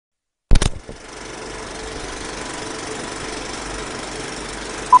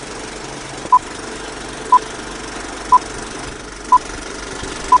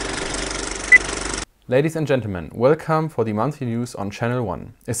Ladies and gentlemen, welcome for the monthly news on Channel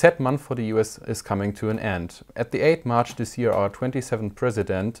 1. A sad month for the US is coming to an end. At the 8th March this year, our 27th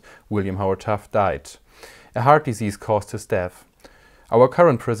president, William Howard Taft, died. A heart disease caused his death. Our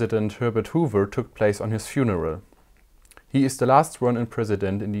current president, Herbert Hoover, took place on his funeral. He is the last run-in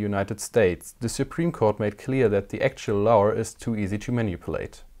president in the United States. The Supreme Court made clear that the actual law is too easy to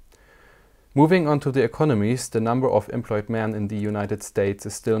manipulate. Moving on to the economies, the number of employed men in the United States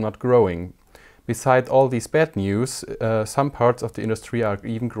is still not growing. Besides all these bad news, some parts of the industry are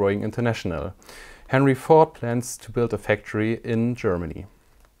even growing international. Henry Ford plans to build a factory in Germany.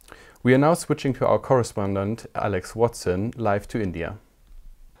 We are now switching to our correspondent, Alex Watson, live to India.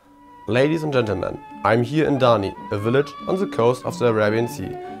 Ladies and gentlemen, I'm here in Dani, a village on the coast of the Arabian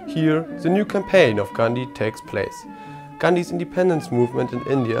Sea. Here, the new campaign of Gandhi takes place. Gandhi's independence movement in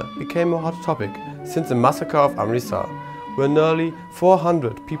India became a hot topic since the massacre of Amritsar, where nearly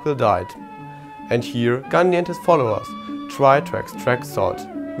 400 people died. And here, Gandhi and his followers tried to extract salt.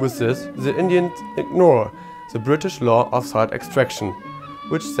 With this, the Indians ignore the British law of salt extraction,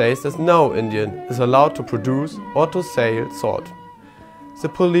 which says that no Indian is allowed to produce or to sell salt. The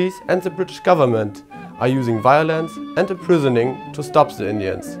police and the British government are using violence and imprisoning to stop the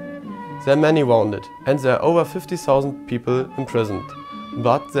Indians. There are many wounded and there are over 50,000 people imprisoned.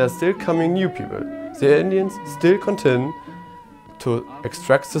 But there are still coming new people. The Indians still continue to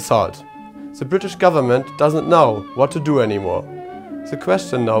extract the salt. The British government doesn't know what to do anymore. The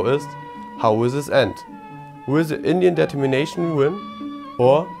question now is, how will this end? Will the Indian determination win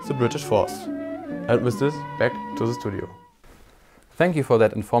or the British force? And with this, back to the studio. Thank you for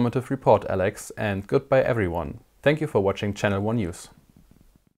that informative report, Alex, and goodbye everyone. Thank you for watching Channel 1 News.